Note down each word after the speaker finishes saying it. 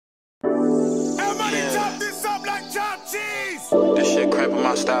This shit cramping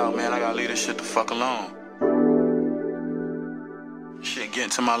my style, man. I gotta leave this shit the fuck alone. Shit getting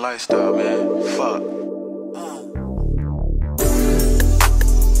to my lifestyle, man. Fuck.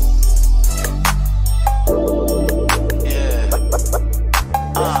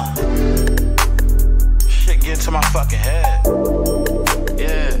 Shit getting to my fucking head.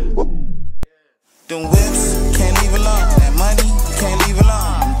 Yeah. Them whips, can't leave alone. That money, can't leave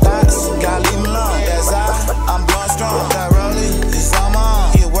alone. Thoughts, gotta leave them alone. That's I'm blowing strong. That rolling, it's on my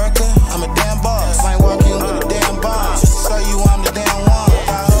own. He a worker, I'm a damn boss. I ain't walking with a damn bomb. Just to show you I'm the damn one.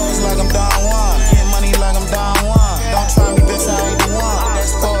 Got hoes like I'm Don Juan. Get money like I'm Don Juan. Don't try me, bitch, I ain't the one.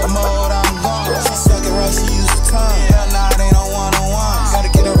 That's sport mode, I'm gone. She suck it right, she use the tongue. Hell nah, it ain't no one-on-one.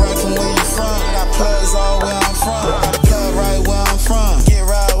 Gotta get it right from where you from. Got plugs all where I'm from. Got a plug right where I'm from. Get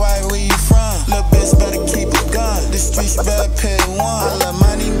right where you from. Little bitch better keep a gun. The streets better pay one. I love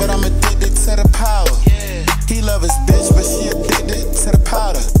money, but I'm addicted to the power. He love his bitch, but she addicted to the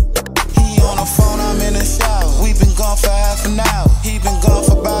powder. He on the phone, I'm in the shower. We been gone for half an hour. He been gone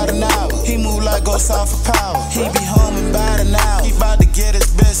for about an hour. He move like ghost out for power. He be home in about an hour. He bout to get his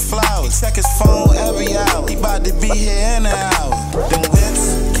bitch flowers. Check his phone every hour. He bout to be here in an hour. Them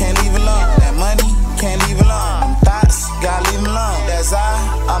whips, can't leave alone. That money, can't leave alone. Them thoughts, gotta leave them alone. That's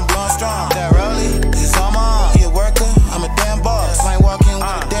I'm blowing strong. That rollie is on my own. He a worker, I'm a damn boss. I ain't walking with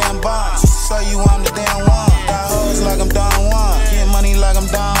a damn bomb. Just to show you I'm the damn one. Got hoes like I'm Don Juan. Get money like I'm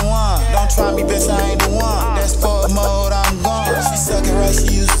Don Juan. Don't try me, bitch, I ain't the one. That sport mode, I'm gone. She suck it right,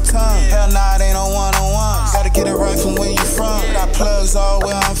 she use the tongue. Hell nah, it ain't no one-on-one. Gotta get it right from where you from. Got plugs all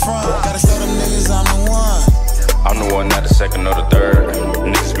where I'm from. Gotta show them niggas I'm the one. I'm the one, not the second or the third.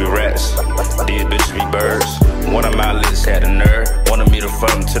 Niggas be rats, these bitches be birds. One of my lists had a nerd, wanted me to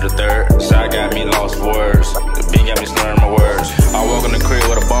front to the third. Side got me lost for words, the beat got me slurring my words. I walk in the crib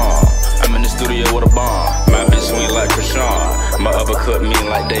with a bomb, I'm in the studio with a bomb. My bitch swing like Krishan, my uppercut mean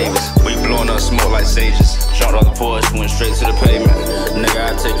like Davis. We blowing up smoke like sages. Jumped off the porch, went straight to the pavement.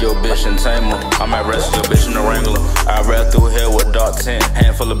 Nigga, I take your bitch and tame her. I might wrestle your bitch in the Wrangler. I rap through hell with dark tint.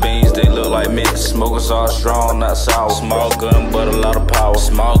 Handful of beans, they look like mint. Smokers all strong, not sour. Small gun, but a lot of power.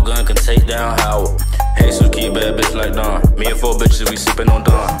 Small gun can take down Howard. Jesus keep bad bitch like Don. Me and 4 bitches, we sippin' on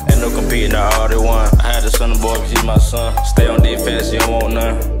Don. Ain't no competing, I already won. I had to son the boy, cause he's my son. Stay on defense, you don't want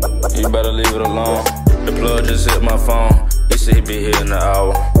none. You better leave it alone. The plug just hit my phone. He said he be here in an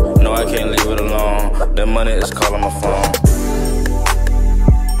hour. No, I can't leave it alone. That money is calling my phone.